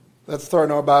Let's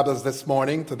turn our Bibles this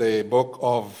morning to the book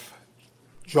of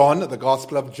John, the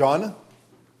Gospel of John.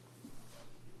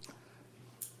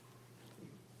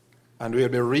 And we'll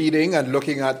be reading and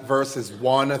looking at verses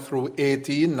 1 through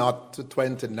 18, not to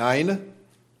 29,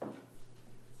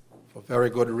 for very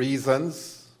good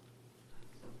reasons.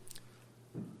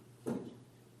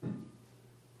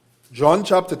 John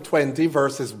chapter 20,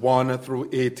 verses 1 through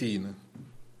 18.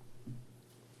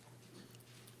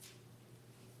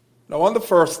 Now on the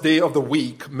first day of the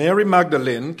week, Mary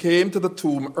Magdalene came to the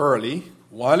tomb early,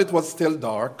 while it was still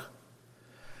dark,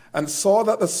 and saw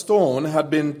that the stone had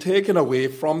been taken away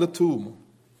from the tomb.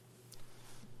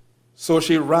 So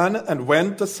she ran and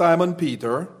went to Simon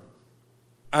Peter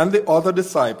and the other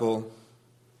disciple,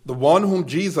 the one whom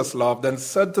Jesus loved, and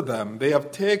said to them, "They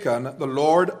have taken the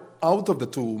Lord out of the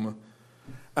tomb,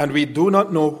 and we do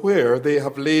not know where they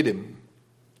have laid him."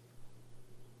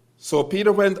 So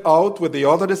Peter went out with the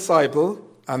other disciple,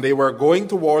 and they were going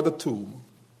toward the tomb.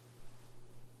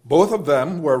 Both of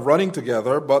them were running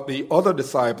together, but the other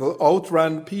disciple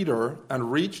outran Peter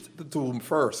and reached the tomb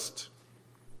first.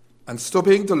 And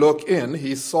stooping to look in,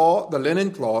 he saw the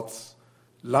linen cloths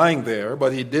lying there,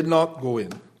 but he did not go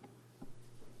in.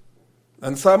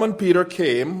 And Simon Peter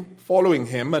came, following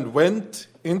him, and went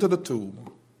into the tomb.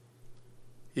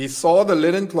 He saw the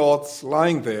linen cloths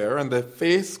lying there, and the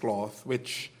face cloth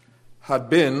which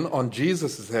had been on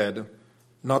Jesus' head,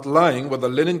 not lying with the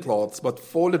linen cloths, but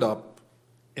folded up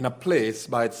in a place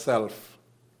by itself.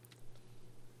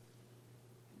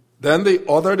 Then the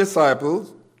other disciple,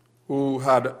 who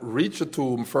had reached the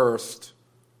tomb first,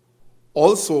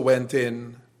 also went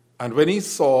in, and when he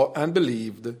saw and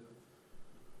believed,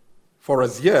 for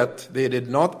as yet they did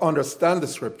not understand the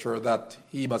scripture that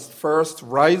he must first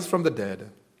rise from the dead.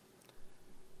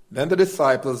 Then the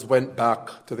disciples went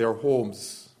back to their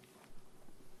homes.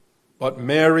 But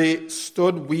Mary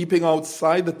stood weeping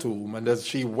outside the tomb, and as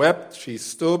she wept, she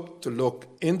stooped to look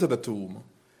into the tomb.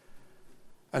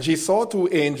 And she saw two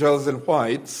angels in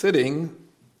white sitting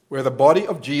where the body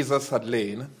of Jesus had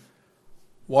lain,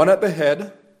 one at the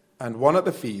head and one at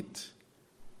the feet.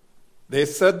 They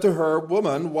said to her,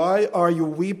 "Woman, why are you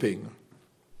weeping?"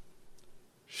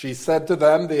 She said to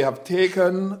them, "They have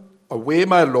taken away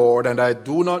my Lord, and I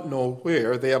do not know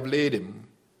where they have laid him."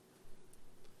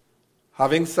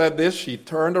 Having said this, she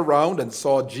turned around and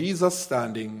saw Jesus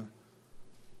standing,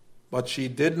 but she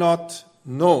did not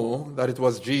know that it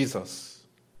was Jesus.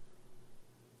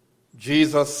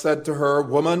 Jesus said to her,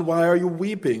 "Woman, why are you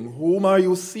weeping? Whom are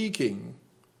you seeking?"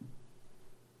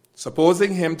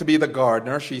 Supposing him to be the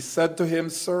gardener, she said to him,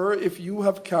 "Sir, if you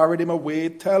have carried him away,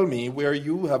 tell me where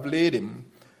you have laid him,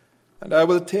 and I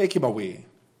will take him away."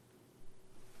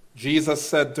 Jesus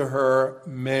said to her,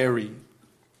 "Mary."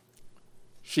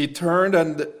 She turned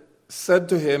and said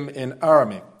to him in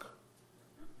Aramaic,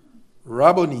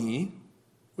 "Rabboni,"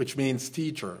 which means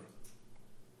teacher.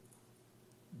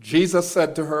 Jesus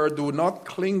said to her, "Do not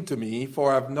cling to me,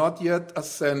 for I have not yet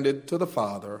ascended to the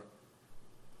Father.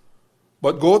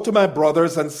 But go to my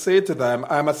brothers and say to them,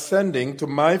 I am ascending to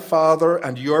my Father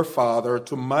and your Father,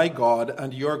 to my God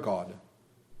and your God."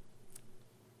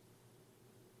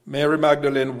 Mary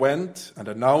Magdalene went and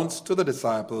announced to the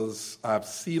disciples, "I have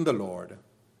seen the Lord,"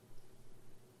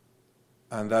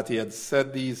 and that he had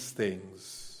said these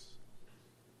things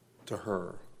to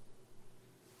her.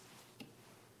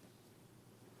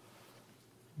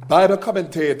 Bible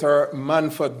commentator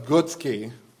Manford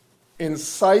Gutsky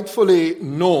insightfully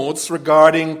notes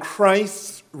regarding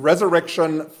Christ's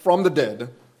resurrection from the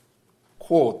dead,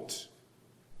 quote,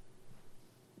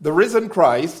 "The risen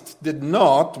Christ did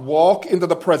not walk into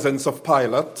the presence of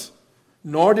Pilate,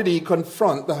 nor did he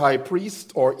confront the high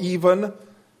priest or even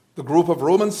the group of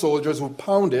Roman soldiers who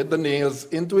pounded the nails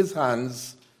into his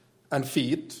hands and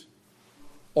feet,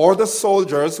 or the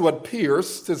soldiers who had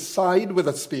pierced his side with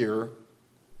a spear.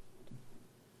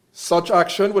 Such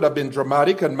action would have been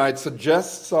dramatic and might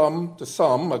suggest to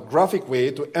some a graphic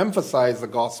way to emphasize the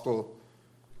gospel.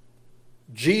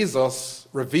 Jesus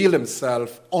revealed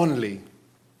himself only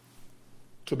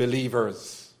to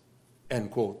believers,"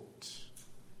 end quote.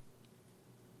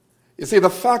 You see,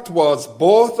 the fact was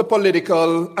both the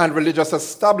political and religious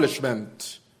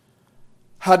establishment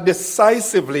had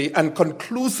decisively and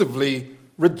conclusively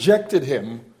rejected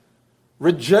him,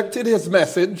 rejected his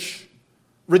message,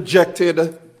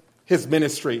 rejected his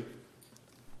ministry.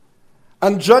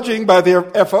 And judging by their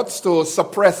efforts to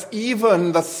suppress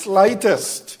even the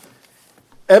slightest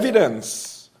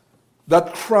evidence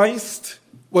that Christ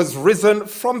was risen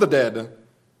from the dead,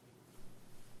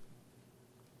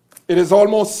 it is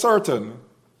almost certain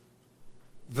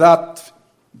that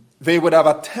they would have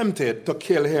attempted to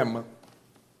kill him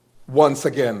once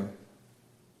again.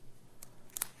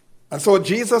 And so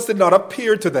Jesus did not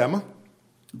appear to them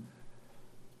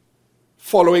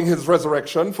following his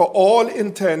resurrection. For all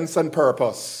intents and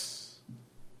purpose,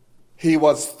 he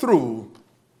was through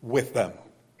with them.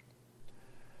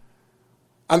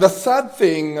 And the sad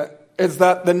thing is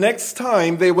that the next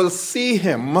time they will see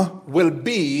him will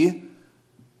be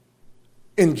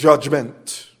in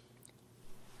judgment.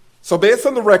 So based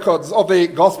on the records of the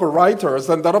gospel writers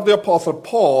and that of the apostle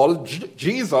Paul,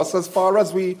 Jesus, as far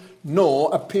as we know,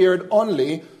 appeared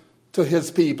only to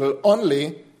his people,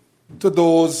 only to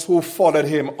those who followed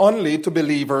him, only to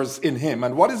believers in him.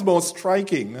 And what is most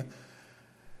striking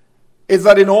is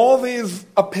that in all his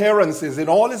appearances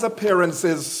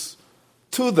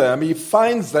to them, he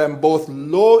finds them both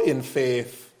low in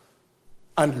faith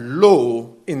and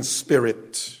low in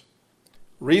spirit.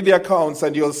 Read the accounts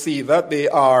and you'll see that they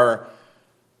are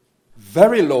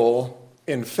very low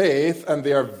in faith and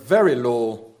they are very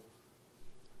low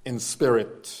in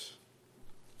spirit.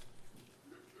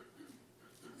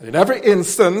 In every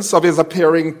instance of his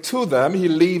appearing to them, he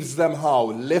leaves them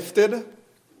how? Lifted,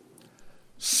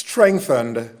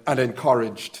 strengthened, and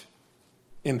encouraged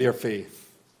in their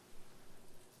faith.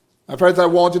 And friends, I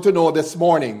want you to know this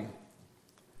morning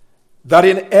that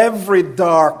in every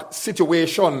dark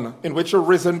situation in which a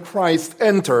risen Christ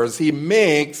enters, he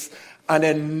makes an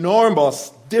enormous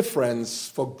difference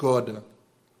for good.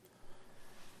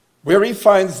 Where he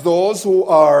finds those who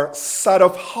are sad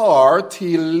of heart,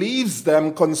 he leaves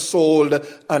them consoled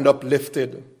and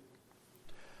uplifted.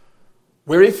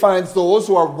 Where he finds those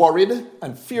who are worried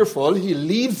and fearful, he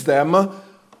leaves them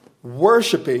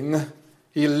worshiping.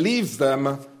 He leaves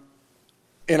them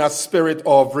in a spirit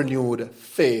of renewed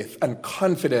faith and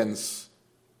confidence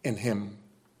in him.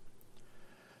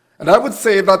 And I would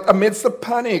say that amidst the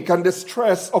panic and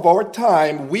distress of our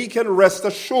time, we can rest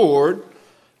assured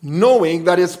knowing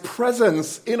that his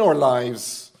presence in our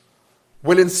lives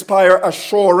will inspire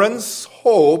assurance,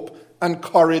 hope, and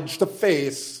courage to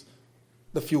face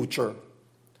the future.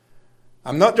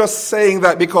 I'm not just saying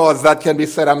that because that can be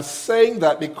said. I'm saying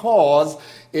that because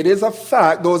it is a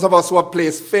fact. Those of us who have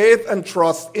placed faith and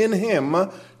trust in him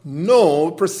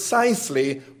know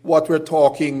precisely what we're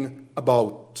talking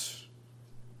about.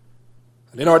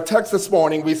 And in our text this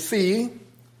morning, we see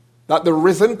that the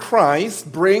risen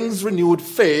Christ brings renewed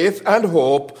faith and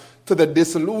hope to the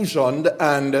disillusioned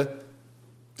and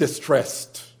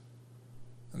distressed.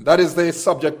 And that is the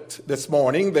subject this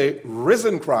morning. The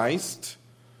risen Christ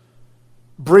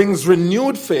brings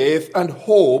renewed faith and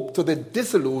hope to the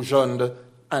disillusioned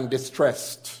and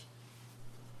distressed.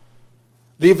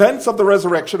 The events of the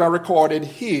resurrection are recorded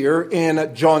here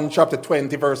in John chapter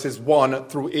 20, verses 1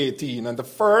 through 18. And the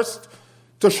first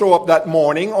to show up that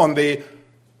morning, on the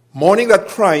morning that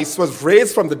Christ was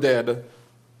raised from the dead,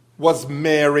 was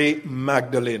Mary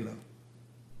Magdalene.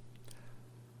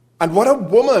 And what a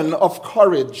woman of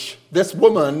courage this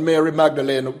woman, Mary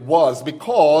Magdalene, was,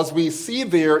 because we see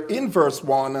there in verse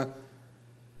 1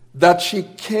 that she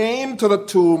came to the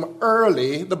tomb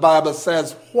early, the Bible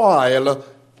says, while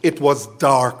it was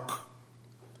dark.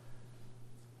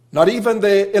 Not even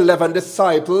the 11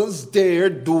 disciples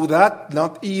dared do that.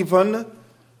 Not even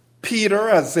Peter,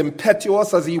 as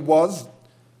impetuous as he was,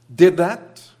 did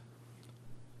that.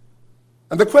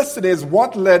 And the question is,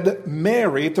 what led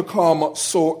Mary to come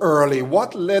so early?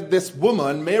 What led this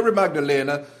woman, Mary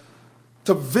Magdalene,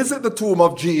 to visit the tomb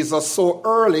of Jesus so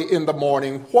early in the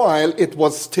morning while it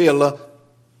was still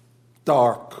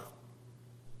dark?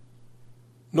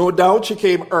 No doubt she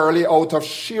came early out of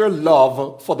sheer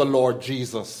love for the Lord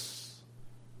Jesus.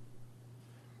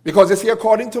 Because you see,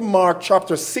 according to Mark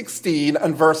chapter 16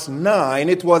 and verse 9,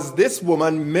 it was this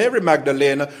woman, Mary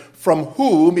Magdalene, from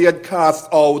whom he had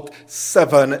cast out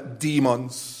 7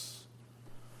 demons.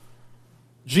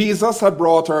 Jesus had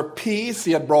brought her peace,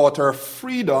 he had brought her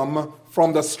freedom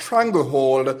from the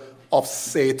stranglehold of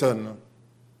Satan.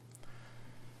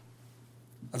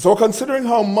 And so considering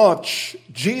how much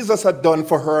Jesus had done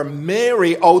for her,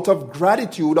 Mary, out of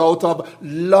gratitude, out of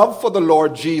love for the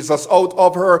Lord Jesus, out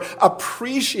of her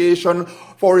appreciation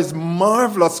for his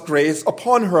marvelous grace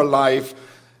upon her life,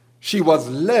 she was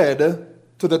led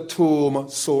to the tomb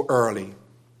so early.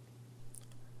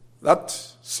 That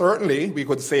certainly, we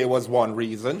could say, was one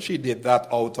reason. She did that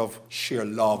out of sheer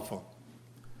love.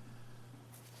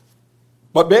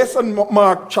 But based on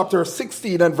Mark chapter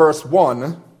 16 and verse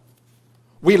 1,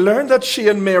 we learn that she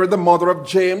and Mary, the mother of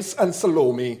James and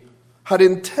Salome, had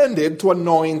intended to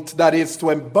anoint, that is,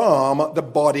 to embalm the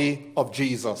body of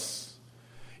Jesus.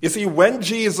 You see, when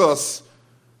Jesus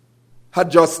had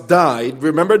just died.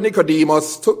 Remember,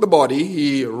 Nicodemus took the body,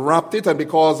 he wrapped it, and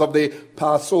because of the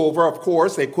Passover, of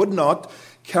course, they could not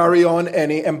carry on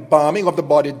any embalming of the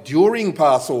body during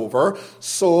Passover.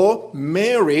 So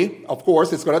Mary, of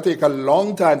course, it's going to take a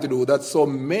long time to do that, so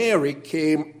Mary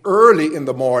came early in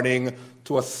the morning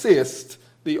to assist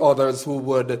the others who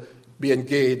would be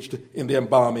engaged in the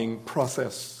embalming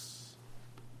process.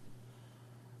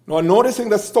 Now, noticing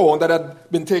the stone that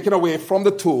had been taken away from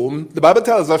the tomb, the Bible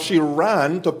tells us she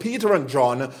ran to Peter and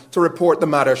John to report the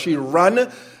matter. She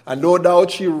ran, and no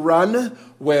doubt she ran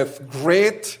with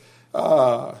great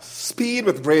speed,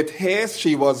 with great haste.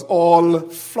 She was all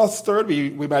flustered. We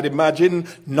might imagine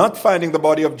not finding the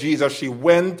body of Jesus. She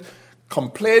went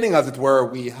complaining, as it were,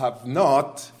 "We have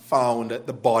not found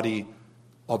the body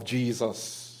of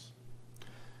Jesus."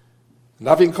 And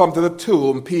having come to the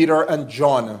tomb, Peter and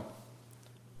John,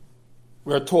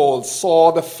 we're told,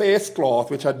 saw the face cloth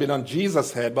which had been on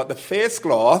Jesus' head, but the face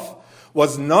cloth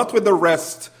was not with the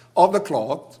rest of the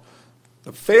cloth.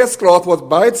 The face cloth was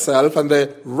by itself, and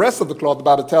the rest of the cloth, the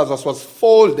Bible tells us, was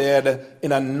folded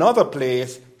in another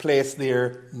place, placed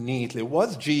there neatly.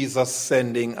 Was Jesus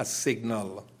sending a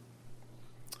signal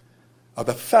of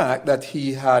the fact that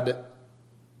he had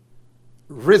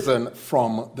risen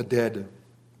from the dead?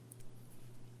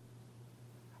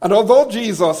 And although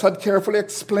Jesus had carefully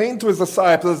explained to his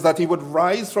disciples that he would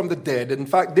rise from the dead, in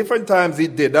fact, different times he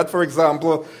did that. For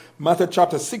example, Matthew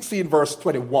chapter 16, verse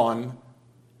 21,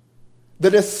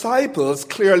 the disciples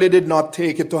clearly did not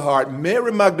take it to heart.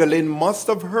 Mary Magdalene must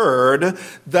have heard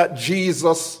that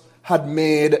Jesus had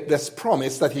made this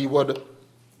promise that he would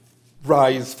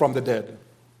rise from the dead.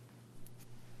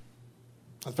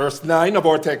 As verse 9 of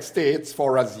our text states,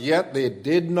 "For as yet they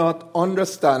did not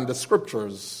understand the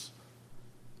scriptures,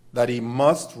 that he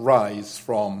must rise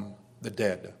from the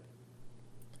dead."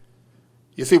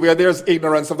 You see, where there's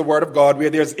ignorance of the Word of God, where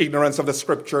there's ignorance of the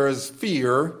Scriptures,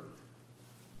 fear,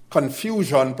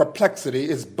 confusion, perplexity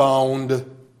is bound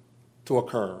to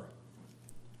occur.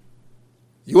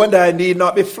 You and I need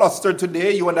not be flustered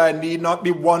today. You and I need not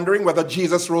be wondering whether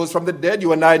Jesus rose from the dead.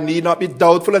 You and I need not be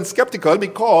doubtful and skeptical,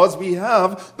 because we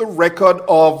have the record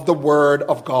of the Word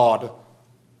of God.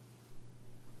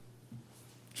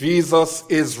 Jesus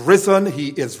is risen. He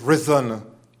is risen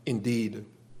indeed.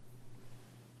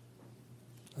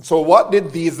 And so what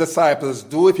did these disciples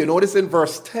do? If you notice in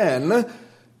verse 10,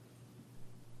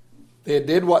 they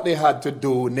did what they had to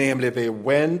do, namely they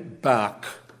went back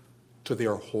to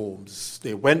their homes.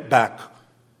 They went back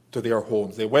to their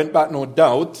homes. They went back, no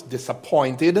doubt,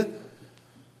 disappointed.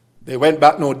 They went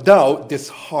back, no doubt,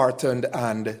 disheartened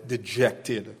and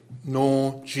dejected.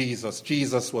 No Jesus.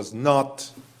 Jesus was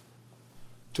not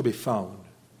to be found.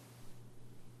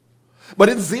 But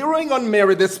in zeroing on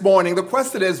Mary this morning, the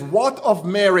question is, what of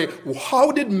Mary?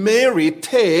 How did Mary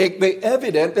take the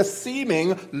evident, the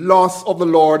seeming loss of the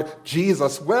Lord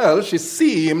Jesus? Well, she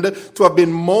seemed to have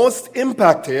been most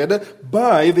impacted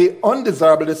by the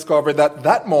undesirable discovery that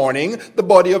that morning the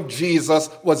body of Jesus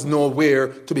was nowhere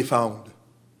to be found.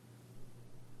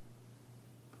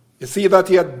 You see, that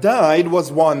he had died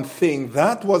was one thing.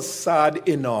 That was sad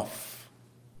enough.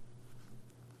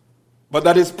 But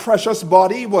that his precious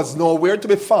body was nowhere to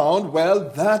be found, well,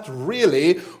 that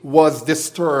really was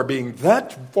disturbing.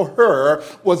 That, for her,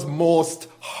 was most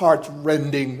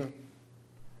heart-rending.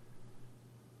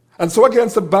 And so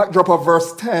against the backdrop of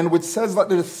verse 10, which says that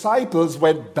the disciples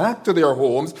went back to their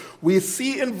homes, we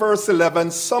see in verse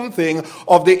 11 something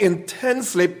of the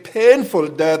intensely painful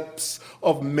depths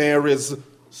of Mary's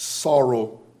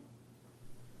sorrow.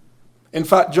 In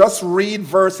fact, just read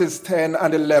verses 10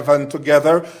 and 11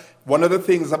 together. One of the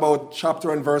things about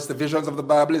chapter and verse divisions of the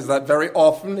Bible is that very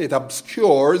often it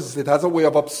has a way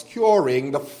of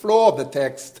obscuring the flow of the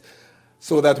text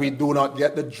so that we do not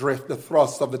get the drift, the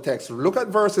thrust of the text. Look at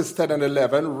verses 10 and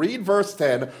 11. Read verse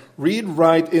 10. Read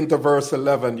right into verse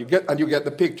 11. You get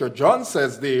the picture. John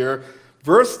says there,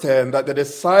 verse 10, that the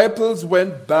disciples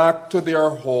went back to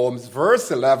their homes. Verse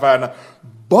 11,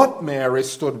 but Mary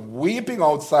stood weeping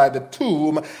outside the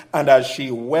tomb, and as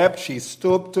she wept, she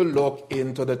stooped to look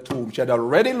into the tomb. She had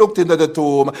already looked into the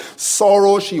tomb.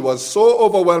 Sorrow, she was so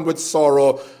overwhelmed with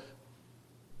sorrow,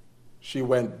 she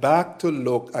went back to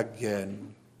look again.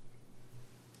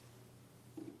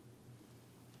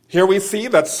 Here we see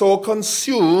that so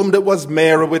consumed was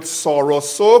Mary with sorrow,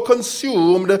 so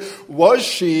consumed was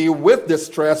she with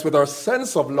distress, with her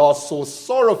sense of loss, so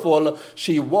sorrowful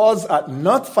she was at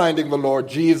not finding the Lord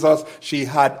Jesus. She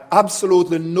had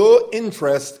absolutely no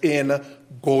interest in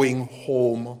going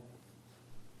home.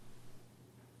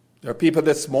 There are people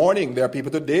this morning, there are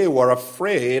people today who are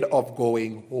afraid of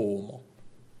going home.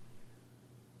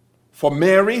 For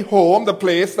Mary, home, the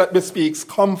place that bespeaks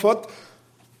comfort,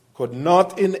 could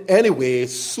not in any way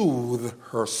soothe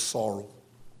her sorrow.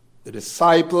 The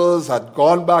disciples had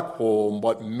gone back home,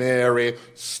 but Mary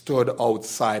stood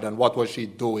outside. And what was she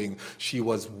doing? She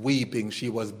was weeping. She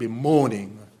was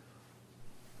bemoaning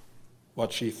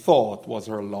what she thought was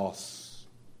her loss.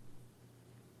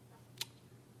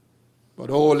 But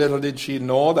oh, little did she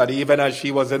know that even as she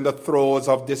was in the throes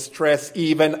of distress,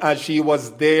 even as she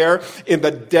was there in the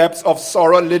depths of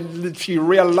sorrow, little did she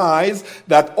realize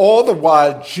that all the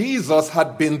while Jesus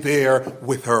had been there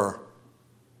with her.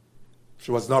 She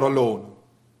was not alone.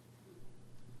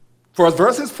 For as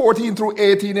verses 14 through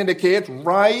 18 indicate,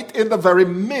 right in the very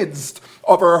midst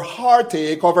of her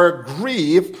heartache, of her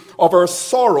grief, of her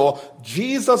sorrow,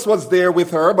 Jesus was there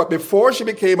with her. But before she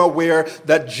became aware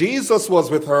that Jesus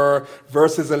was with her,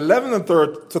 verses 11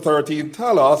 to 13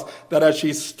 tell us that as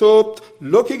she stooped,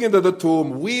 looking into the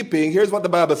tomb, weeping, here's what the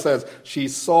Bible says. She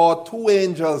saw two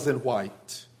angels in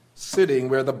white, sitting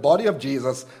where the body of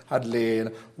Jesus had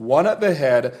lain, one at the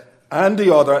head and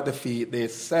the other at the feet. They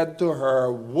said to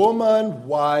her, "Woman,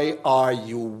 why are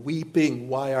you weeping?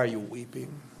 Why are you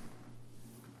weeping?"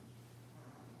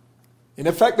 In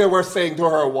effect, they were saying to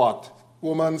her, what?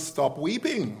 "Woman, stop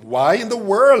weeping. Why in the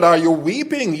world are you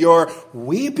weeping? Your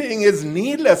weeping is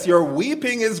needless. Your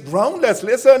weeping is groundless.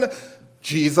 Listen,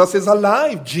 Jesus is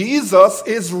alive. Jesus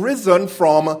is risen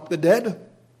from the dead."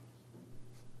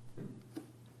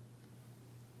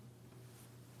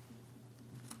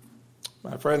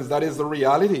 My friends, that is the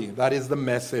reality. That is the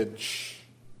message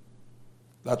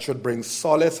that should bring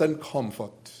solace and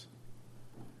comfort,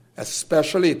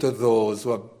 especially to those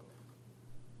who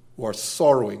are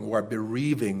sorrowing, who are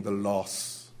bereaving the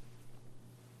loss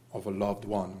of a loved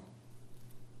one.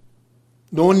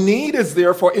 No need is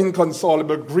there for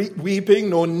inconsolable weeping.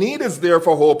 No need is there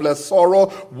for hopeless sorrow.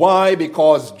 Why?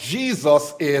 Because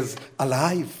Jesus is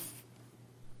alive.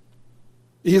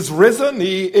 He is risen.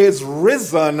 He is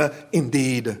risen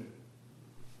indeed.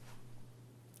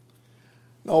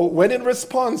 Now, when in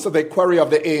response to the query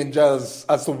of the angels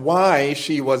as to why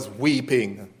she was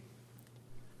weeping,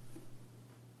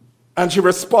 and she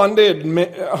responded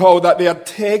how that they had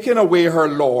taken away her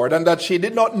Lord and that she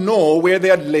did not know where they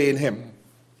had laid him.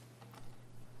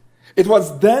 It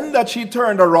was then that she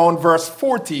turned around, verse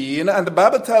 14, and the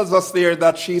Bible tells us there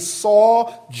that she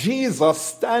saw Jesus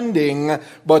standing,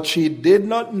 but she did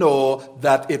not know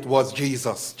that it was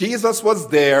Jesus. Jesus was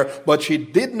there, but she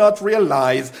did not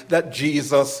realize that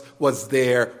Jesus was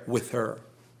there with her.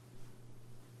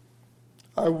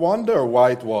 I wonder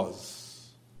why it was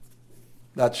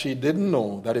that she didn't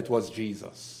know that it was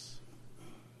Jesus.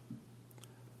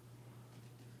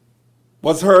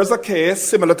 Was hers a case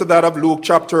similar to that of Luke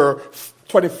chapter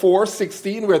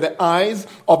 24:16, where the eyes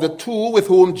of the two with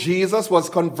whom Jesus was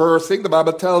conversing, the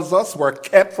Bible tells us, were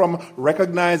kept from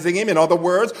recognizing him? In other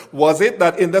words, was it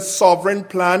that in the sovereign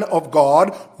plan of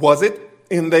God, was it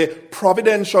in the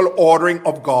providential ordering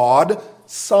of God,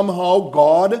 somehow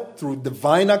God, through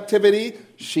divine activity,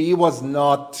 she was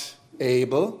not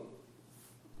able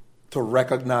to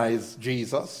recognize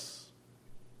Jesus?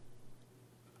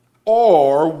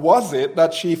 Or was it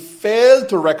that she failed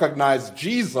to recognize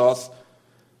Jesus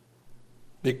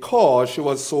because she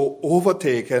was so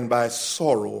overtaken by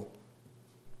sorrow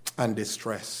and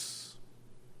distress?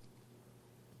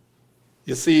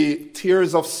 You see,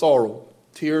 tears of sorrow,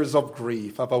 tears of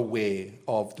grief have a way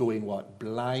of doing what?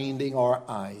 Blinding our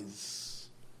eyes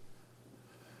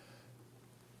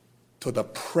to the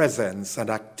presence and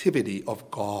activity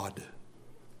of God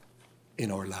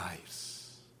in our lives.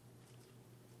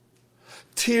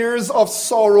 Tears of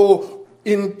sorrow,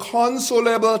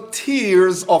 inconsolable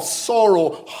tears of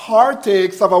sorrow,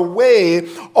 heartaches have a way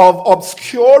of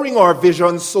obscuring our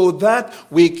vision so that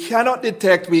we cannot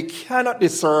detect, we cannot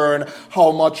discern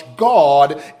how much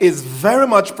God is very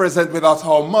much present with us,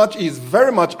 how much He is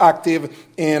very much active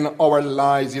in our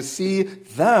lives. You see,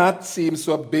 that seems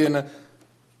to have been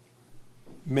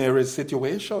Mary's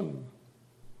situation.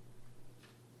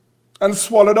 And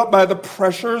swallowed up by the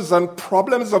pressures and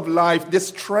problems of life,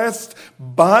 distressed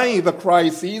by the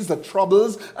crises, the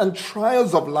troubles and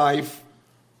trials of life,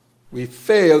 we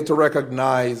fail to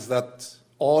recognize that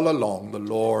all along the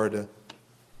Lord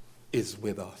is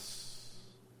with us.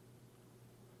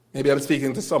 Maybe I'm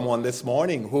speaking to someone this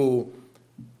morning who,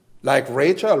 like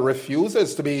Rachel,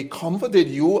 refuses to be comforted.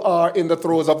 You are in the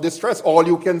throes of distress. All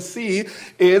you can see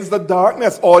is the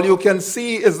darkness. All you can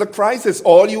see is the crisis.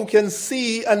 All you can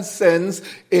see and sense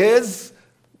is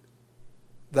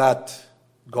that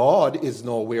God is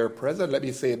nowhere present. Let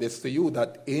me say this to you,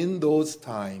 that in those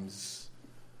times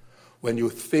when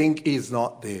you think He's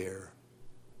not there,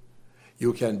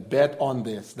 you can bet on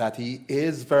this, that he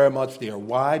is very much there.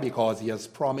 Why? Because he has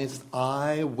promised,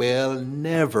 I will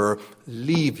never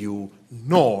leave you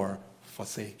nor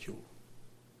forsake you.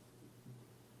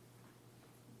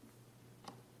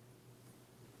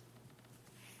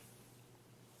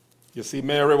 You see,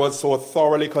 Mary was so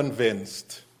thoroughly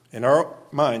convinced. In her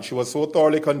mind, she was so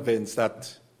thoroughly convinced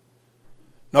that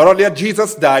not only had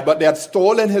Jesus died, but they had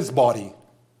stolen his body.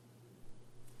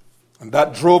 And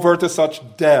that drove her to such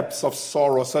depths of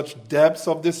sorrow, such depths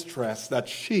of distress, that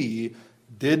she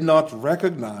did not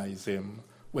recognize him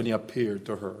when he appeared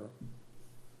to her.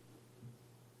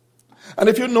 And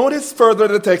if you notice further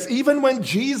in the text, even when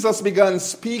Jesus began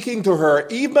speaking to her,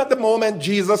 even at the moment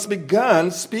Jesus began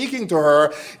speaking to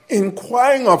her,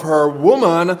 inquiring of her,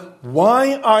 woman,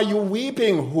 why are you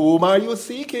weeping? Whom are you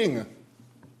seeking?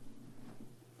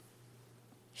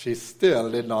 She still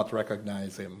did not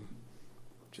recognize him.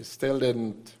 She still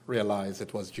didn't realize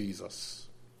it was Jesus.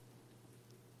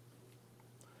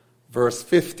 Verse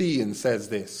 15 says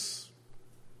this,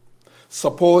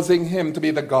 supposing him to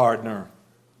be the gardener,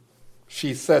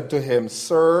 she said to him,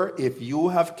 Sir, if you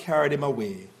have carried him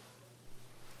away,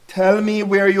 tell me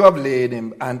where you have laid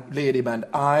him, and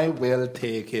I will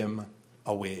take him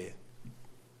away.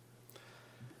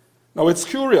 Now it's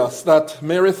curious that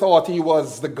Mary thought he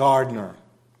was the gardener.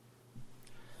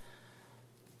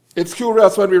 It's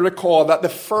curious when we recall that the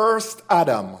first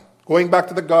Adam, going back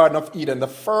to the Garden of Eden, the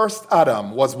first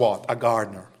Adam was what? A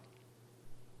gardener.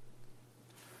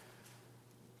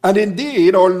 And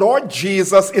indeed, our Lord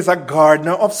Jesus is a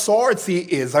gardener of sorts. He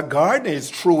is a gardener. He's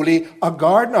truly a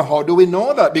gardener. How do we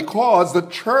know that? Because the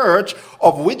church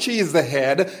of which he is the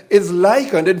head is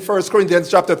likened in 1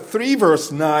 Corinthians chapter 3,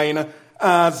 verse 9,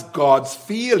 as God's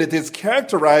field. It is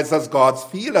characterized as God's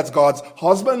field, as God's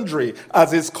husbandry,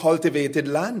 as his cultivated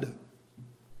land.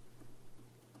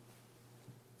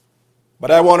 But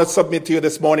I want to submit to you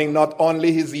this morning, not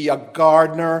only is he a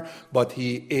gardener, but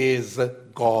he is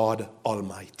God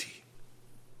Almighty.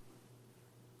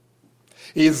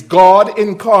 He is God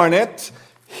incarnate.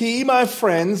 He, my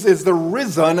friends, is the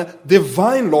risen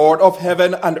divine Lord of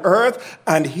heaven and earth.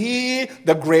 And he,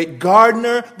 the great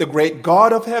gardener, the great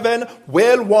God of heaven,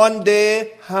 will one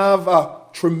day have a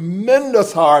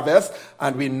tremendous harvest.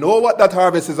 And we know what that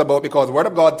harvest is about because the Word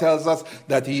of God tells us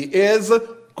that he is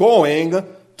going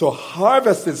to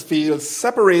harvest his fields,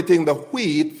 separating the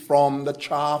wheat from the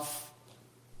chaff.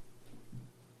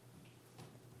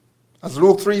 As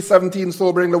Luke 3:17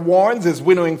 soberingly warns, his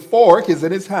winnowing fork is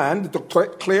in his hand to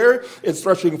clear its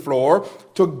threshing floor,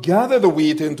 to gather the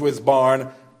wheat into his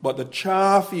barn, but the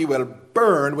chaff he will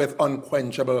burn with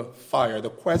unquenchable fire.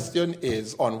 The question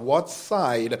is, on what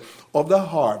side of the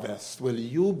harvest will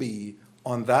you be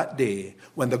on that day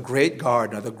when the great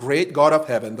gardener, the great God of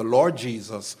heaven, the Lord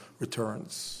Jesus,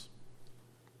 returns?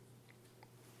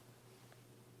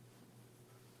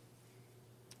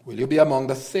 Will you be among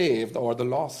the saved or the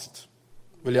lost?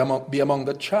 Will you be among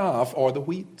the chaff or the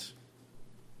wheat?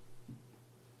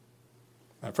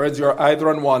 My friends, you're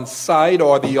either on one side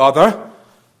or the other.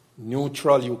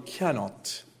 Neutral you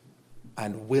cannot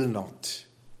and will not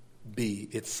be.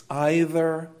 It's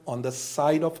either on the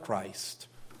side of Christ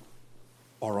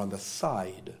or on the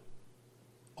side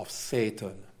of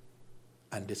Satan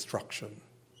and destruction.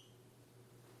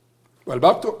 Well,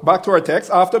 back to our text.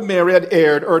 After Mary had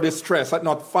aired her distress at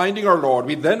not finding her Lord,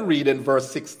 we then read in verse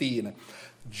 16,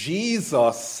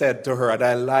 Jesus said to her, and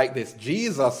I like this,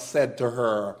 Jesus said to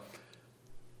her,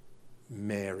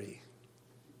 Mary.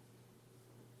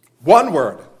 One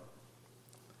word.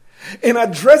 In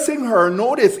addressing her,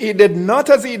 notice he did not,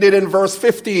 as he did in verse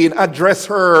 15, address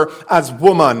her as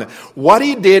woman. What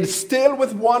he did, still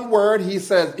with one word, he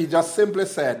just simply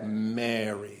said,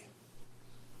 Mary.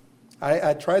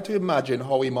 I try to imagine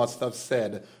how he must have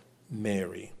said,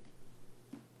 Mary.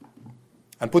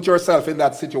 And put yourself in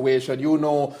that situation. You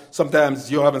know,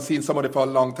 sometimes you haven't seen somebody for a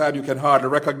long time, you can hardly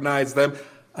recognize them,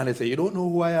 and they say, you don't know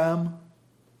who I am?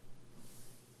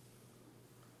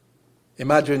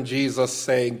 Imagine Jesus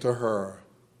saying to her,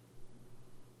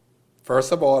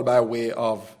 first of all, by way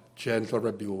of gentle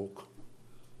rebuke,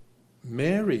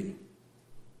 Mary.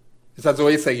 It's as though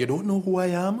he say, you don't know who I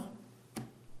am?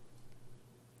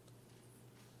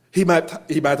 He might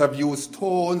have used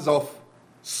tones of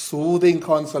soothing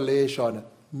consolation.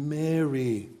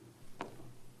 Mary.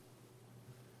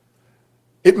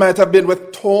 It might have been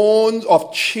with tones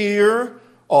of cheer,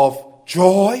 of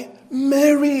joy.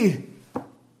 Mary.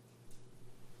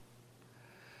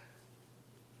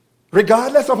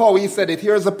 Regardless of how he said it,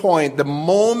 here's the point. The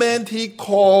moment he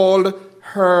called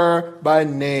her by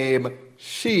name,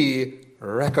 she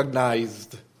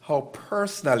recognized how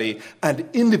personally and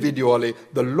individually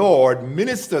the Lord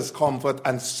ministers comfort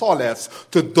and solace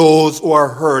to those who are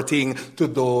hurting, to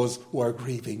those who are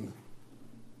grieving.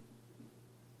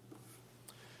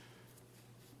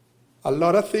 A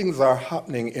lot of things are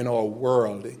happening in our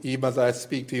world, even as I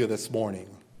speak to you this morning.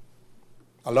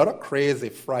 A lot of crazy,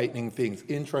 frightening things,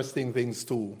 interesting things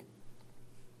too.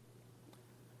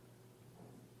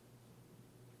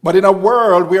 But in a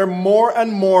world where more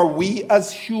and more we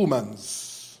as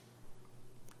humans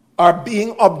are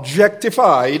being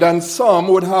objectified, and some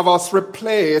would have us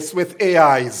replaced with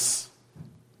AIs.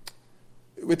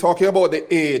 We're talking about the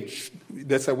age.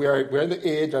 They say we're in the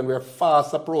age, and we're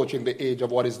fast approaching the age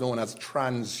of what is known as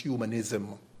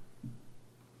transhumanism.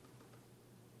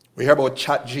 We hear about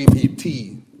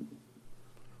ChatGPT.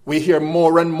 We hear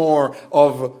more and more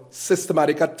of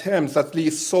systematic attempts, at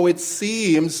least so it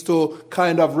seems, to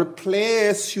kind of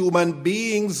replace human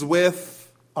beings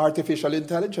with artificial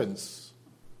intelligence.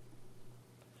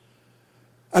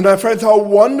 And my friends, how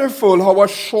wonderful, how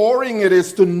assuring it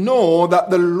is to know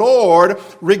that the Lord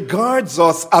regards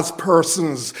us as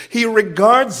persons. He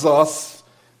regards us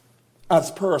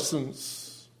as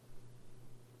persons.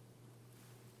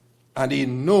 And He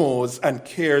knows and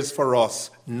cares for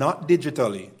us, not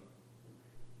digitally,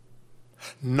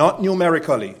 not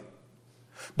numerically,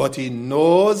 but He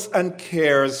knows and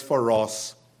cares for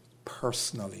us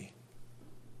personally.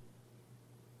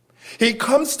 He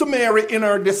comes to Mary in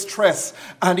her distress,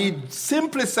 and He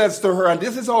simply says to her, and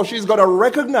this is how she's going to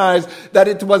recognize that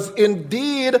it was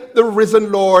indeed the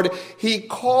risen Lord. He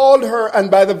called her,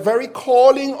 and by the very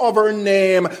calling of her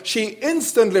name, she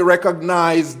instantly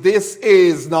recognized, this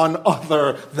is none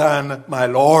other than my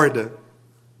Lord.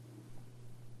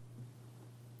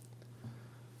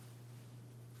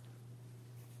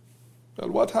 Well,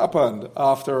 what happened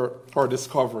after her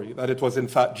discovery that it was in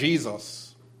fact Jesus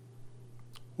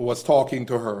who was talking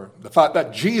to her? The fact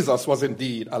that Jesus was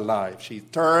indeed alive. She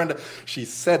turned, she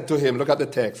said to Him, look at the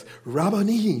text,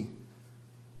 Rabboni.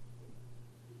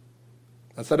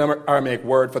 That's an Aramaic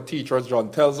word for teacher, as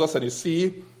John tells us. And you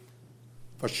see,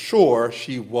 for sure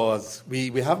she was. We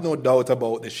have no doubt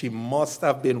about this. She must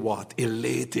have been what?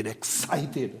 Elated,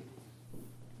 excited.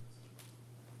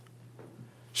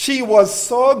 She was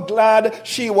so glad,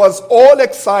 she was all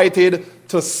excited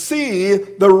to see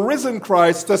the risen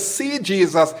Christ, to see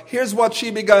Jesus. Here's what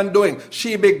she began doing.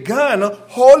 She began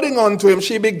holding on to Him.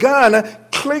 She began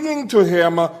clinging to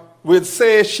Him. We'd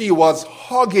say she was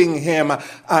hugging Him.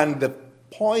 And the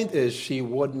point is, she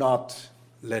would not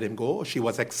let Him go. She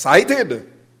was excited.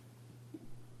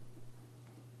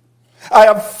 I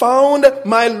have found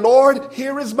my Lord.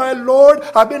 Here is my Lord.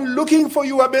 I've been looking for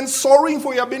you. I've been sorrowing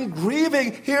for you. I've been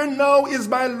grieving. Here now is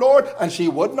my Lord. And she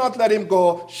would not let Him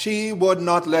go. She would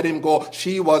not let Him go.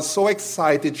 She was so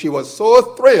excited. She was so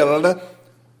thrilled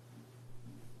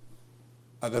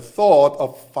at the thought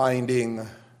of finding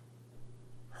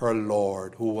her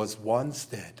Lord, who was once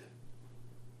dead,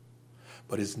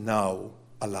 but is now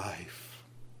alive.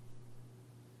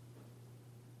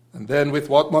 And then with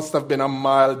what must have been a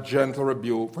mild, gentle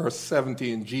rebuke, verse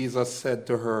 17, Jesus said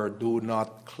to her, do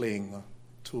not cling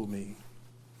to me.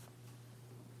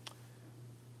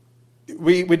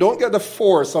 We don't get the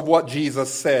force of what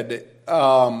Jesus said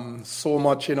so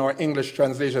much in our English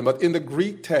translation, but in the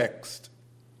Greek text,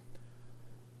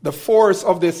 the force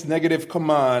of this negative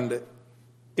command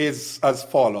is as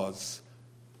follows.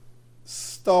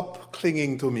 Stop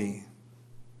clinging to me.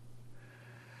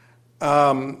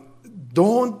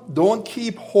 Don't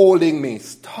keep holding me.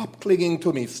 Stop clinging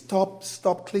to me.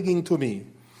 Stop clinging to me.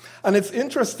 And it's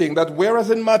interesting that whereas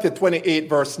in Matthew 28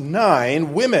 verse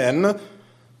 9, women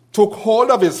took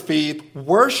hold of His feet,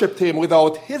 worshipped Him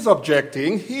without His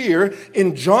objecting, here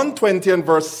in John 20 and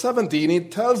verse 17, He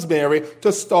tells Mary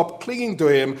to stop clinging to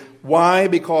Him. Why?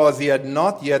 Because He had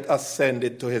not yet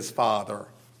ascended to His Father.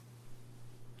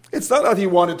 It's not that He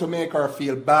wanted to make her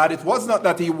feel bad. It was not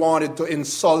that He wanted to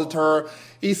insult her.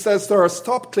 He says to her,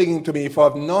 stop clinging to me, for I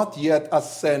have not yet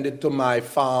ascended to my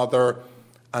Father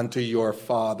and to your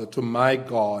Father, to my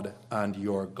God and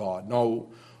your God. Now,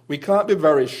 we can't be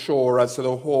very sure as to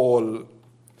the whole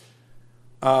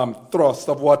thrust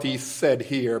of what He said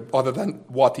here, other than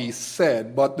what He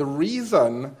said. But the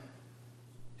reason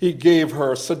He gave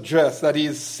her suggests that He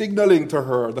is signaling to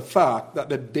her the fact that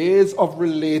the days of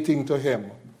relating to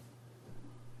Him,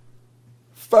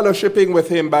 fellowshipping with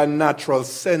Him by natural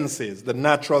senses, the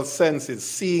natural senses,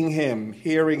 seeing Him,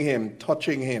 hearing Him,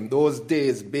 touching Him, those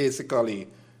days basically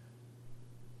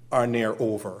are near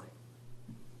over.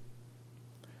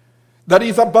 That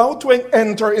He's about to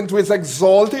enter into His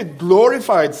exalted,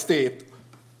 glorified state.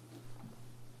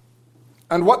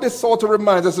 And what this sort of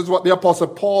reminds us is what the Apostle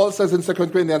Paul says in 2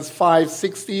 Corinthians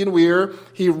 5:16, where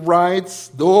he writes,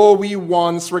 though we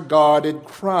once regarded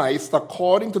Christ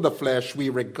according to the flesh, we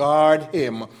regard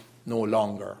him no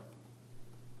longer.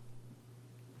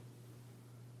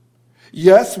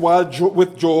 Yes, while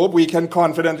with Job, we can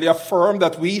confidently affirm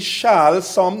that we shall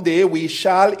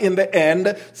in the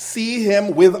end see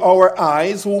him with our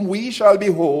eyes, whom we shall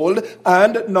behold,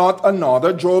 and not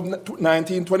another. Job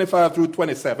 19:25 through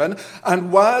 27.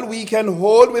 And while we can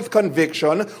hold with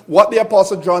conviction what the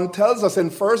Apostle John tells us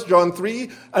in 1 John 3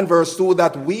 and verse 2,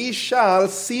 that we shall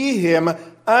see him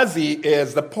as he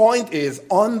is. The point is,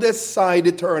 on this side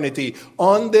eternity,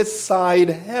 on this side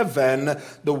heaven,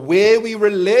 the way we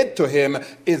relate to him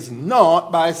is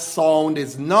not by sound,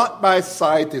 is not by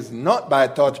sight, is not by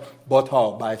touch, but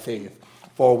how? By faith.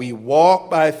 For we walk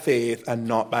by faith and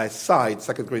not by sight.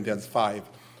 2 Corinthians 5,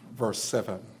 verse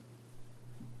 7.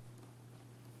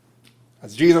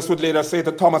 As Jesus would later say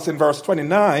to Thomas in verse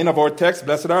 29 of our text,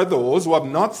 blessed are those who have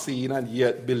not seen and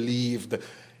yet believed.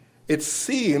 It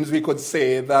seems we could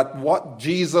say that what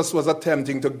Jesus was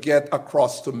attempting to get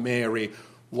across to Mary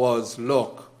was,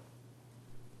 look,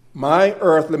 my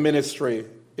earthly ministry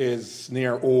is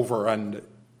near over, and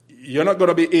you're not going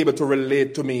to be able to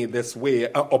relate to me this way.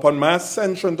 Upon my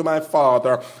ascension to my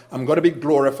Father, I'm going to be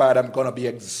glorified, I'm going to be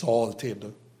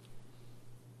exalted.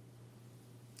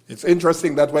 It's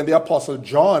interesting that when the Apostle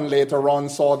John later on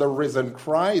saw the risen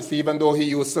Christ, even though he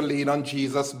used to lean on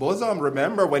Jesus' bosom,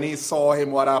 remember when he saw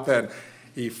him, what happened?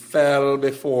 He fell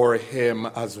before him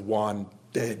as one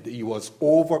dead. He was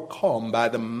overcome by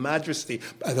the majesty,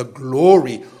 by the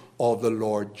glory of the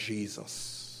Lord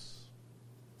Jesus.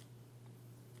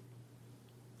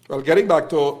 Well, getting back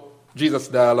to Jesus'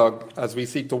 dialogue as we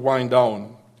seek to wind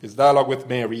down his dialogue with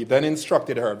Mary, he then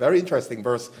instructed her. Very interesting,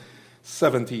 verse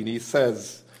 17, he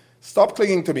says, stop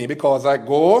clinging to me because I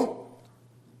go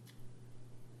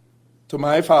to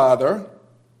my Father,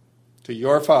 to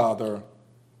your Father,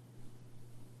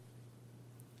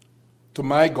 to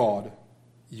my God,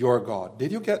 your God.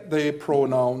 Did you get the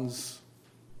pronouns?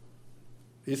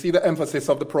 You see the emphasis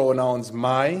of the pronouns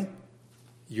my,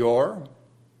 your?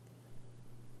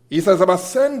 He says, I'm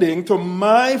ascending to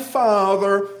my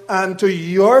Father and to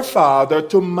your Father,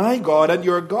 to my God and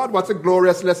your God. What's a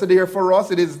glorious lesson here for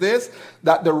us? It is this,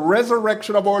 that the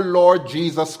resurrection of our Lord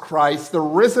Jesus Christ, the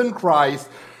risen Christ,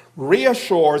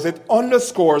 reassures, it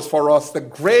underscores for us the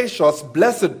gracious,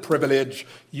 blessed privilege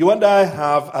you and I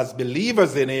have as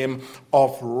believers in him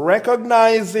of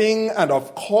recognizing and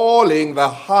of calling the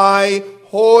high,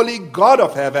 holy God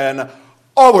of heaven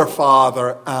our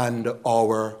Father and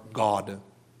our God.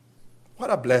 What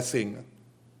a blessing.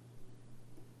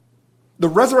 The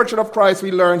resurrection of Christ,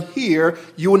 we learn here,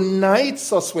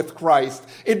 unites us with Christ.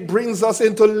 It brings us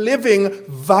into living,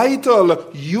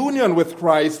 vital union with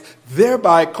Christ,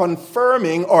 thereby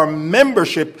confirming our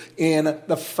membership in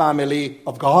the family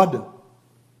of God.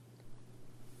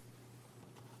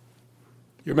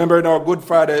 You remember in our Good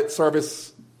Friday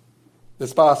service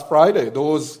this past Friday,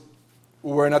 those who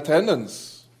were in attendance,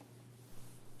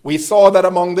 we saw that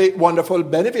among the wonderful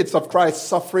benefits of Christ's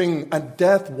suffering and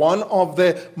death, one of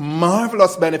the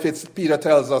marvelous benefits, Peter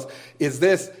tells us, is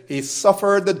this: he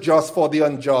suffered the just for the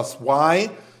unjust.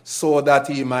 Why? So that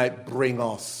he might bring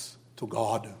us to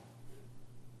God.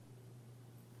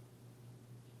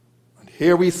 And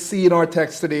here we see in our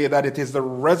text today that it is the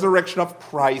resurrection of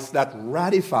Christ that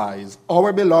ratifies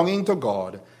our belonging to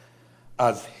God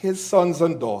as his sons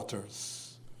and daughters.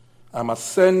 I'm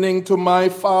ascending to my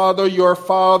Father, your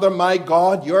Father, my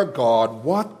God, your God.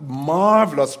 What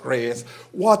marvelous grace.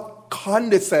 What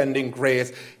condescending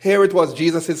grace. Here it was,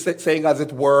 Jesus is saying, as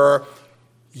it were,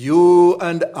 you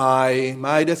and I,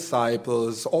 my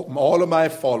disciples, all of my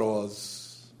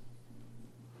followers,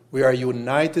 we are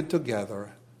united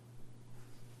together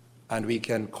and we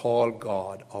can call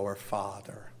God our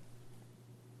Father.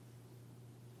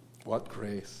 What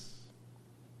grace.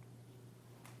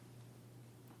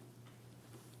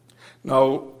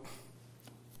 Now,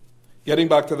 getting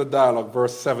back to the dialogue,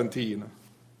 verse 17.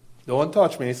 Don't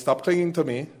touch me, stop clinging to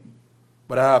me,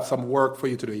 but I have some work for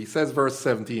you to do. He says, verse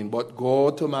 17, but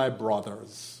go to my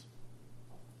brothers.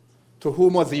 To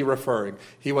whom was he referring?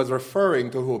 He was referring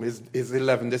to whom? His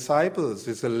 11 disciples,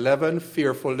 his 11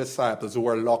 fearful disciples who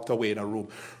were locked away in a room.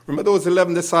 Remember those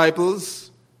 11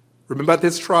 disciples? Remember at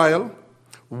his trial?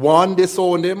 One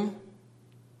disowned him.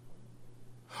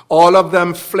 All of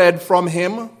them fled from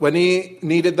him when he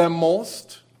needed them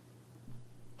most.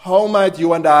 How might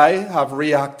you and I have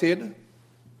reacted?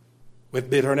 With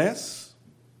bitterness?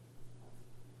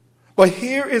 But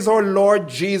here is our Lord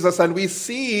Jesus, and we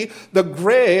see the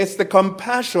grace, the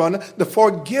compassion, the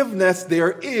forgiveness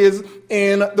there is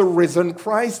in the risen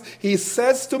Christ. He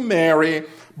says to Mary,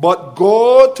 "But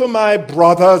go to my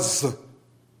brothers."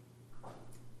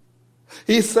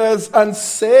 He says, "And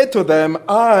say to them,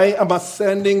 I am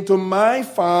ascending to my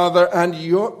Father and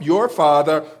your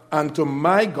Father, and to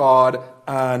my God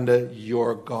and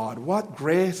your God." What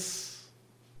grace!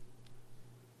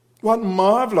 What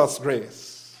marvelous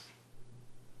grace!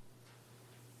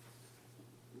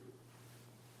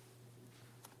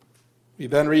 We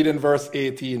then read in verse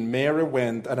 18, Mary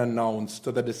went and announced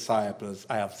to the disciples,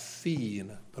 "I have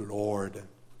seen the Lord,"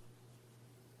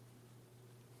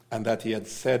 and that he had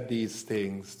said these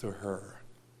things to her.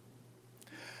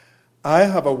 I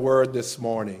have a word this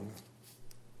morning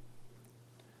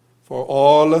for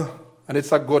all, and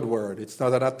it's a good word. It's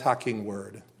not an attacking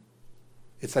word.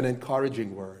 It's an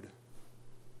encouraging word.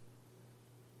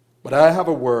 But I have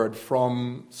a word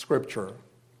from Scripture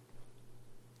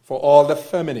for all the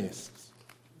feminists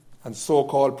and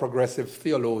so-called progressive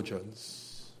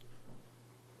theologians.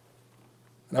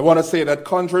 And I want to say that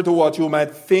contrary to what you might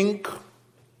think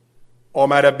or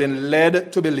might have been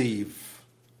led to believe,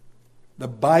 the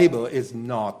Bible is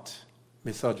not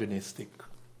misogynistic.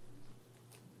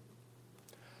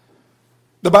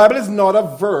 The Bible is not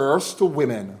averse to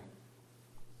women.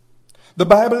 The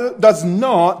Bible does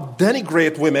not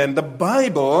denigrate women. The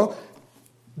Bible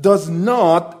does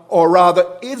not, or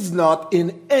rather is not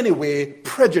in any way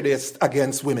prejudiced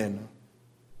against women.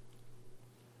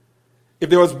 If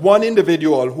there was one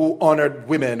individual who honored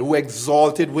women, who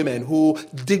exalted women, who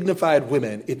dignified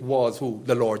women, it was who?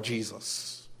 The Lord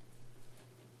Jesus.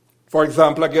 For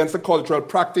example, against the cultural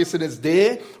practice in his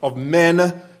day of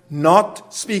men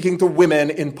not speaking to women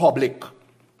in public.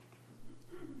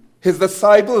 His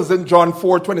disciples in John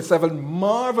 4:27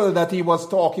 marveled that he was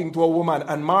talking to a woman.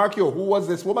 And mark you, who was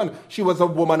this woman? She was a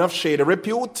woman of shady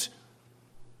repute.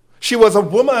 She was a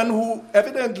woman who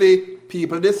evidently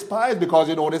people despised because,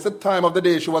 it's the time of the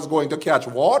day she was going to catch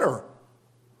water,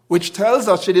 which tells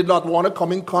us she did not want to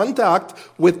come in contact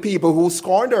with people who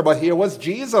scorned her. But here was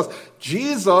Jesus.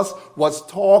 Jesus was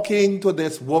talking to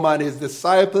this woman. His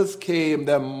disciples came.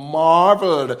 They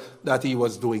marveled that he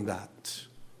was doing that.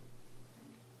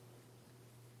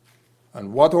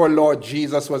 And what our Lord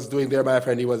Jesus was doing there, my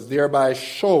friend, he was thereby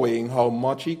showing how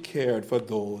much he cared for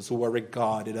those who were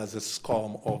regarded as the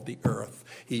scum of the earth.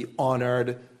 He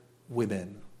honored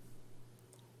women.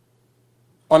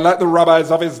 Unlike the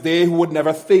rabbis of his day who would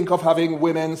never think of having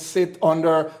women sit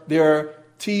under their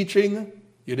teaching,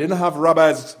 you didn't have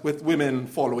rabbis with women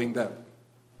following them,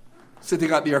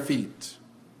 sitting at their feet.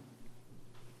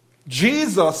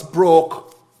 Jesus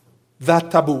broke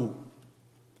that taboo.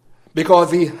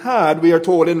 Because he had, we are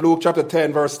told in Luke chapter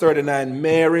 10, verse 39,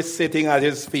 Mary sitting at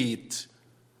his feet,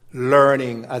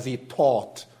 learning as he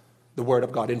taught the word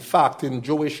of God. In fact, in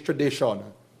Jewish tradition,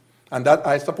 and that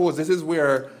I suppose this is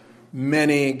where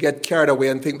many get carried away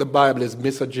and think the Bible is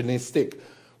misogynistic.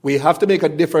 We have to make a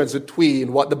difference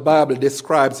between what the Bible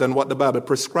describes and what the Bible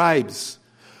prescribes.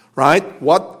 Right?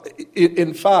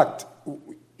 In fact,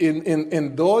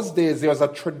 in those days, there was a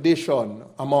tradition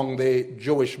among the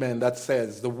Jewish men that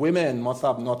says the women must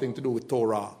have nothing to do with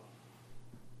Torah.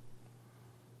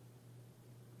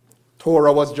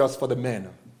 Torah was just for the men.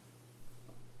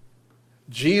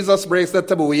 Jesus breaks that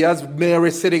taboo. He has Mary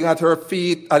sitting at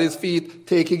his feet,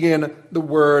 taking in the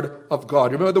word of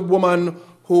God. Remember the woman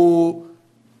who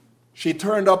she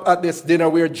turned up at this dinner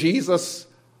where Jesus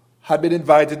had been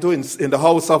invited to in the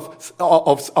house of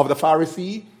the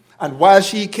Pharisee? And while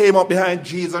she came up behind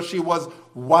Jesus, she was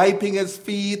wiping his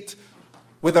feet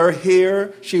with her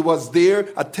hair. She was there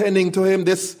attending to him.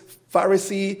 This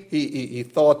Pharisee, he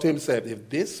thought to himself, if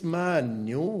this man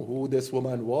knew who this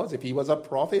woman was, if he was a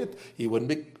prophet, he wouldn't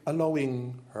be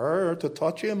allowing her to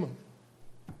touch him.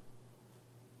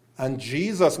 And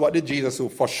Jesus, what did Jesus do?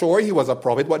 For sure he was a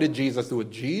prophet. What did Jesus do?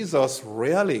 Jesus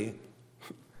really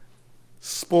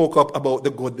spoke up about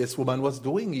the good this woman was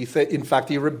doing. He said, in fact,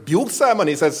 he rebuked Simon.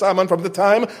 He said, Simon, from the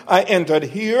time I entered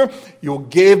here, you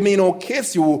gave me no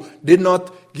kiss. You did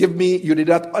not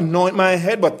anoint my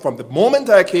head. But from the moment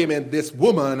I came in, this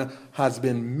woman has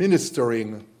been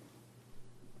ministering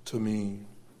to me.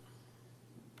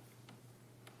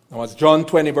 Now, as John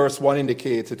 20 verse 1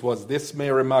 indicates, it was this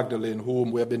Mary Magdalene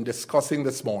whom we have been discussing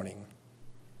this morning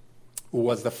who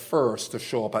was the first to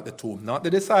show up at the tomb, not the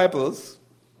disciples.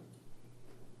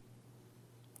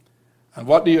 And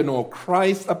what do you know?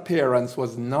 Christ's appearance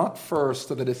was not first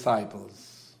to the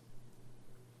disciples,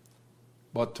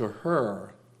 but to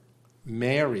her,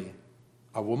 Mary,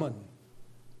 a woman.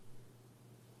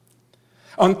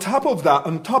 On top of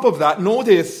that,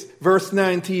 notice verse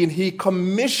 19, he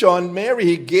commissioned Mary.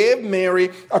 He gave Mary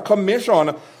a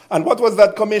commission. And what was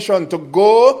that commission? To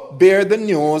go bear the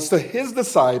news to his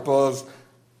disciples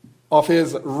of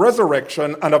his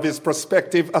resurrection and of his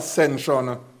prospective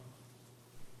ascension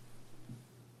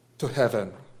to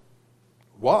heaven.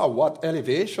 Wow, what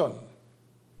elevation.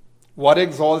 What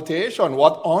exaltation,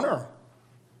 what honor.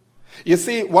 You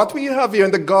see, what we have here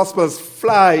in the Gospels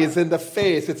flies in the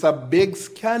face. It's a big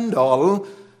scandal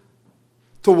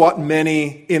to what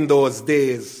many in those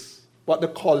days, what the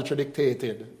culture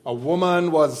dictated. A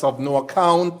woman was of no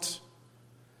account.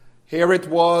 Here it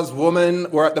was, women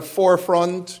were at the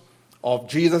forefront of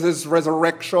Jesus'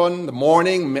 resurrection. The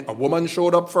morning, a woman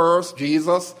showed up first,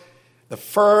 Jesus. The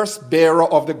first bearer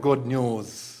of the good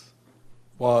news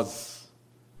was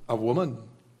a woman.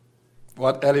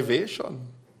 What elevation.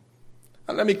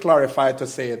 And let me clarify to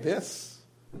say this.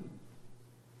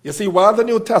 You see, while the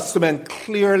New Testament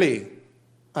clearly,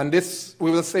 and this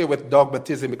we will say with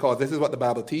dogmatism because this is what the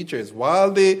Bible teaches,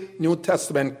 while the New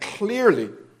Testament clearly,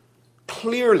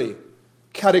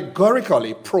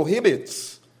 categorically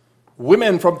prohibits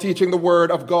women from teaching the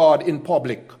Word of God in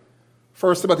public.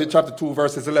 1 Timothy chapter 2,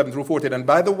 verses 11 through 14. And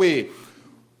by the way,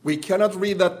 we cannot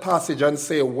read that passage and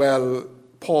say, well,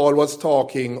 Paul was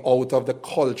talking out of the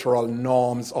cultural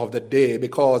norms of the day,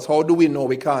 because how do we know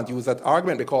we can't use that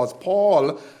argument? Because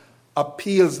Paul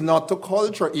appeals not to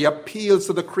culture, he appeals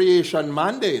to the creation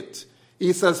mandate.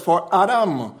 He says, for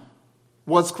Adam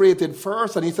was created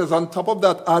first, and he says on top of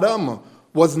that, Adam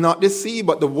was not deceived,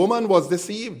 but the woman was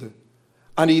deceived.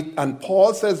 And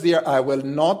Paul says there, I will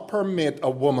not permit a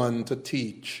woman to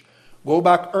teach. Go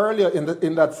back earlier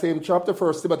in that same chapter,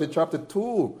 1 Timothy chapter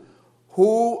 2.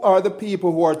 Who are the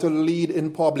people who are to lead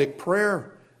in public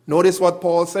prayer? Notice what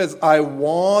Paul says, I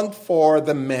want for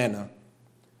the men.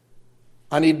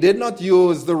 And he did not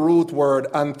use the root word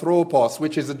anthropos,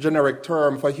 which is a generic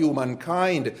term for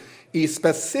humankind. He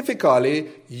specifically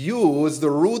used the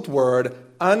root word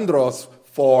andros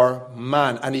for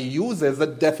man. And he uses a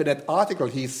definite article.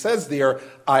 He says there,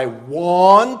 I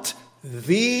want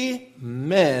the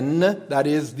men, that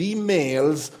is the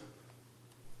males,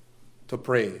 to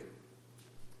pray.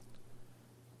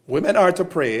 Women are to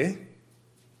pray,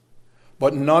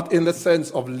 but not in the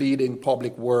sense of leading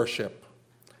public worship.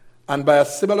 And by a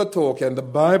similar token, the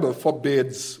Bible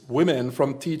forbids women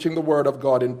from teaching the Word of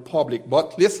God in public.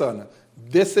 But listen,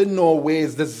 this in no way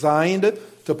is designed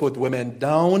to put women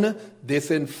down.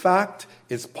 This, in fact,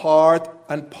 is part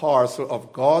and parcel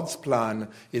of God's plan,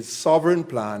 His sovereign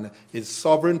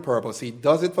purpose. He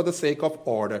does it for the sake of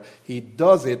order. He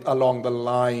does it along the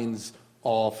lines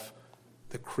of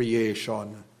the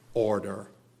creation order.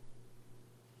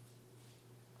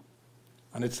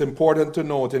 And it's important to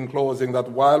note in closing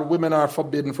that while women are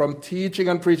forbidden from teaching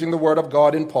and preaching the Word of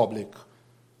God in public,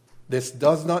 this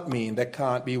does not mean they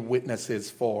can't be witnesses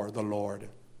for the Lord.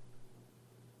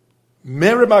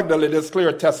 Mary Magdalene is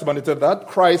clear testimony to that.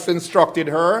 Christ instructed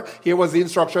her. Here was the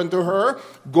instruction to her.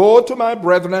 Go to my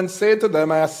brethren and say to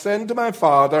them, I ascend to my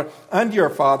Father and your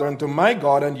Father, and to my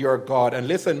God and your God. And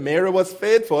listen, Mary was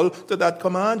faithful to that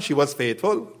command. She was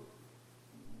faithful.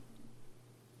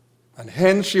 And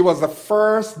hence she was the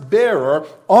first bearer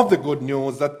of the good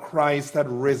news that Christ had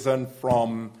risen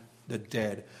from the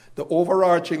dead. The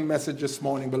overarching message this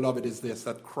morning, beloved, is this,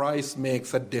 that Christ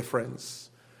makes a difference.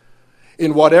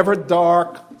 In whatever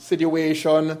dark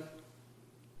situation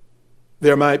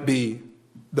there might be,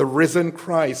 the risen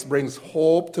Christ brings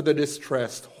hope to the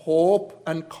distressed, hope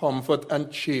and comfort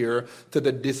and cheer to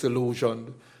the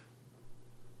disillusioned.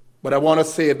 But I want to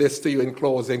say this to you in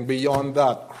closing. Beyond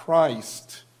that,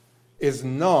 Christ is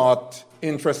not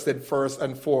interested first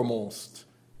and foremost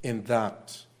in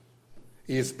that.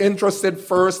 He is interested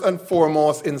first and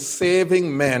foremost in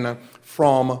saving men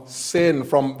from sin,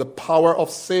 from the power of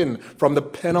sin, from the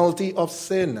penalty of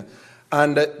sin.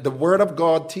 And the Word of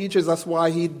God teaches us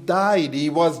why He died. He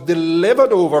was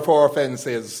delivered over for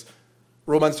offenses.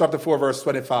 Romans chapter 4, verse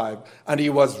 25. And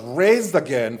He was raised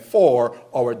again for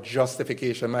our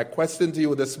justification. My question to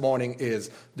you this morning is,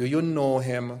 do you know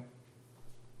Him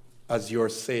as your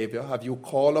Savior? Have you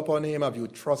called upon Him? Have you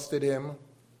trusted Him?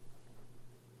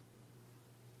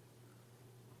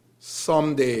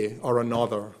 Someday or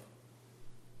another,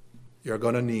 you're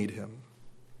going to need Him.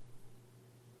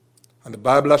 And the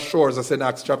Bible assures us in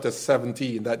Acts chapter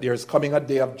 17 that there's coming a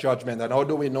day of judgment. And how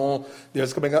do we know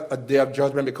there's coming a day of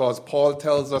judgment? Because Paul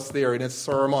tells us there in his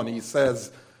sermon, he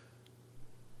says,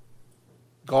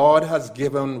 God has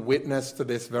given witness to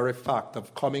this very fact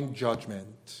of coming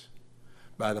judgment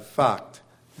by the fact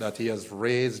that He has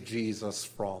raised Jesus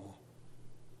from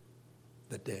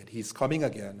the dead. He's coming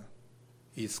again.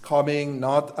 He's coming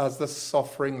not as the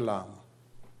suffering lamb,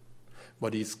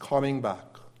 but he's coming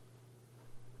back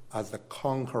as the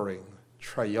conquering,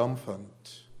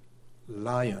 triumphant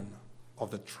Lion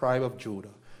of the tribe of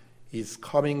Judah. He's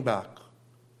coming back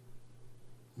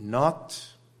not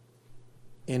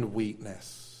in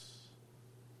weakness.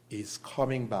 He's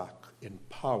coming back in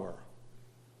power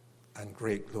and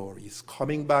great glory. He's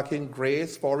coming back in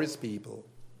grace for his people,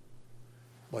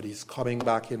 but he's coming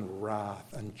back in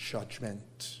wrath and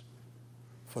judgment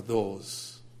for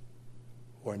those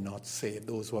who are not saved,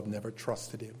 those who have never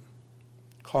trusted him.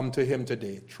 Come to him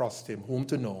today, trust him, whom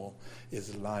to know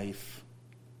is life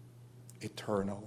eternal.